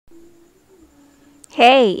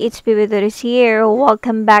Hey, it's Bbythoy2 here.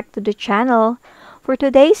 Welcome back to the channel. For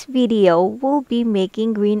today's video, we'll be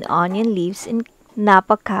making green onion leaves in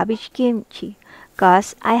Napa cabbage kimchi.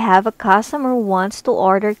 Cause I have a customer wants to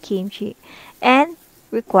order kimchi and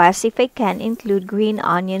request if I can include green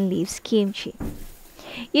onion leaves kimchi.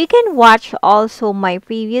 You can watch also my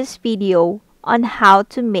previous video on how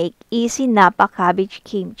to make easy Napa cabbage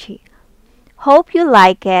kimchi. Hope you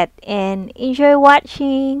like it and enjoy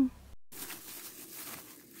watching.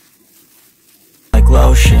 Like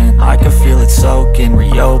lotion, I can feel it soaking,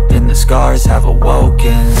 reopen, the scars have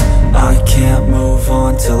awoken. I can't move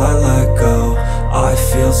on till I let go. I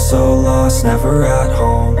feel so lost, never at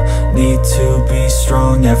home. Need to be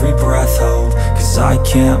strong, every breath hold. Cause I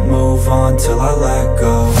can't move on till I let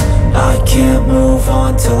go. I can't move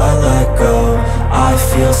on till I let go. I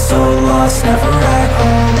feel so lost, never at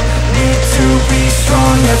home. Need to be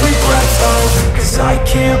strong, every breath hold. Cause I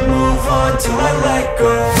can't move on till I let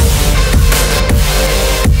go.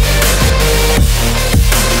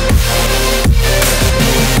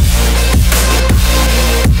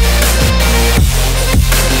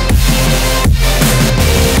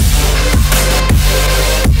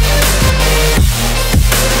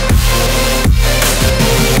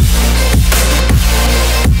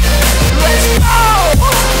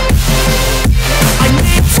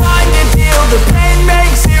 The pain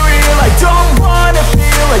makes it real, I don't wanna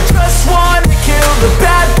feel, I just wanna kill the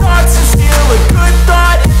bad thoughts and steal a good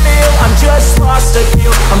thought and feel. I'm just lost, I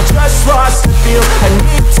feel, I'm just lost to feel. I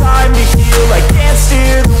need time to heal, I can't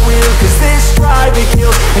steer the wheel. Cause this drive it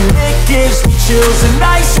kills, and it gives me chills. A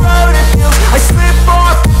nice road it feels, I slip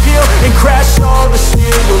off the peel and crash all the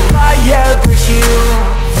steel. Will I ever heal?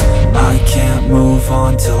 I can't move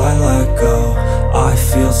on till I let go. I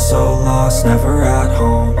feel so lost, never at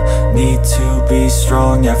home. Need to be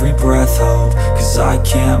strong, every breath hold. Cause I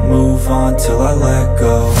can't move on till I let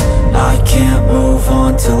go. I can't move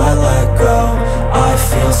on till I let go. I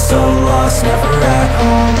feel so lost, never at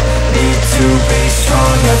home. Need to be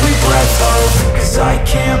strong, every breath hold. Cause I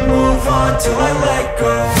can't move on till I let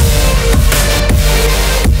go.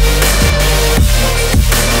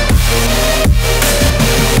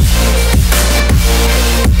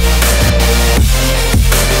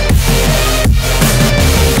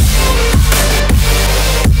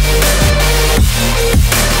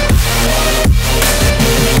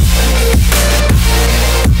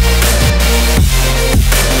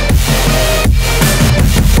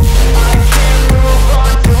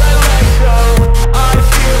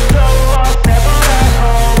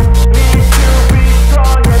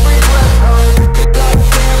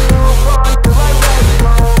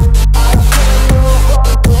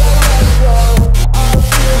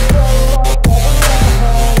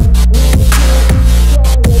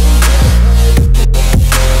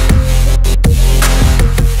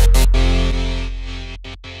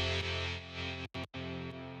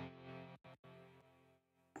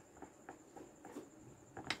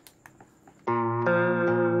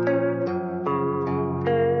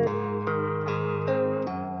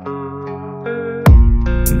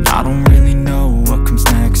 I don't really know what comes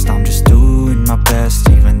next. I'm just doing my best,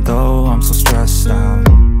 even though I'm so stressed out.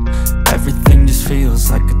 Everything just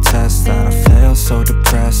feels like a test that I fail, so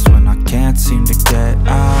depressed when I can't seem to get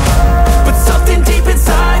out. But something deep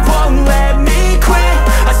inside won't let me quit.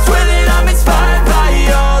 I swear that I'm inspired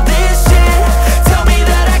by all this shit. Tell me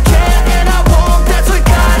that I can and I won't. That's what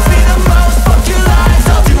guides me the most. Fuck your lies,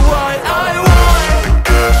 I'll do what I want.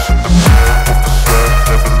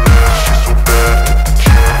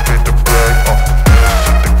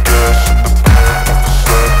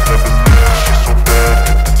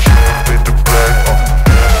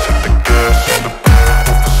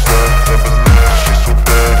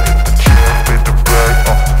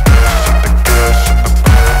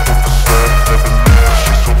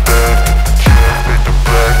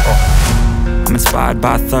 I'm inspired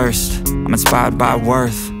by thirst, I'm inspired by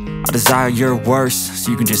worth. I desire your worst,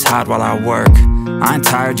 so you can just hide while I work. I ain't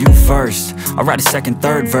tired, you first. I'll write a second,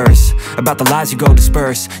 third verse about the lies you go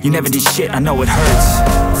disperse. You never did shit, I know it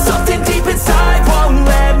hurts. Something deep inside won't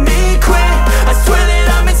let me quit. I swear that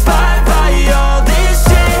I'm inspired by all this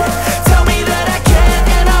shit. Tell me that I can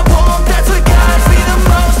and I won't. That's what guides me the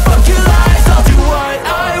most. Fuck your lies, I'll do what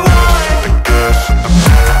I want.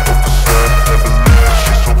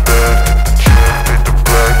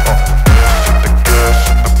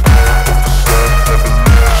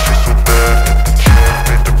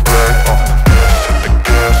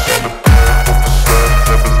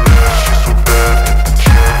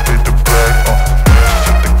 The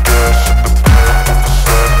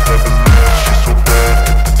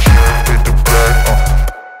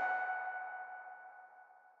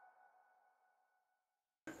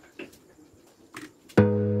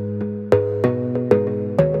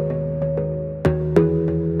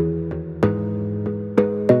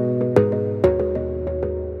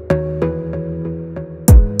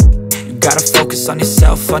focus on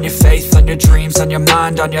yourself, on your faith, on your dreams, on your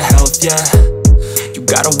mind, on your health, yeah. You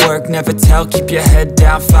gotta work, never tell, keep your head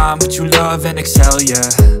down, find what you love and excel, yeah.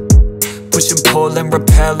 Push and pull and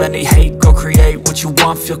repel any hate, go create what you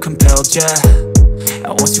want, feel compelled, yeah.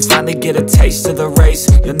 And once you finally get a taste of the race,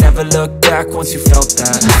 you'll never look back once you felt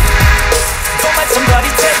that. Don't let somebody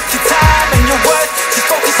take your time and your worth, just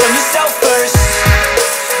focus on yourself first.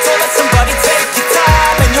 Don't let somebody take your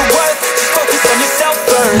time and your worth, just focus on yourself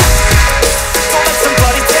first. Don't let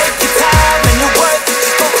somebody take your time and your worth,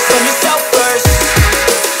 just focus on yourself first.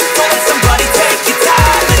 Don't let somebody take your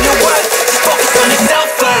time and your worth, just focus on yourself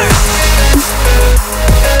first.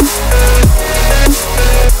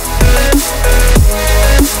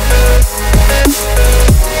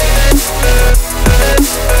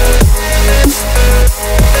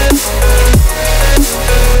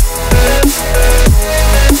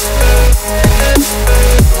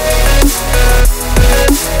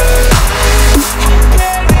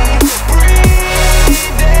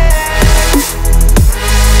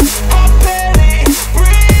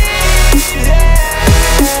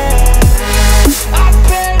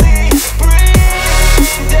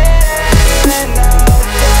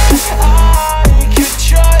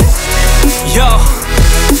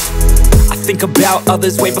 About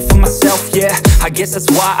others way before myself, yeah. I guess that's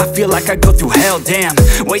why I feel like I go through hell, damn.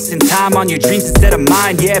 Wasting time on your dreams instead of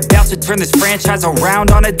mine, yeah. About to turn this franchise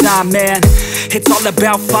around on a dime, man. It's all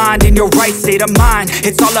about finding your right state of mind.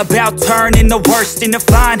 It's all about turning the worst into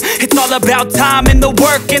fine. It's all about time and the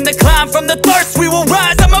work and the climb. From the thirst we will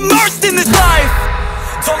rise, I'm immersed in this life.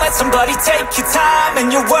 Don't let somebody take your time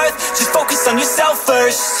and your worth, just focus on yourself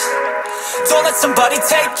first. Don't let somebody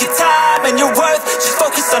take your time and your worth, just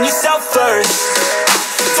focus on yourself first.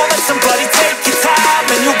 Don't let somebody take your time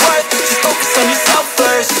and your worth, just focus on yourself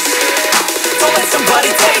first. Don't let somebody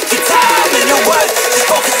take your time and your worth, just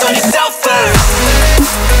focus on yourself.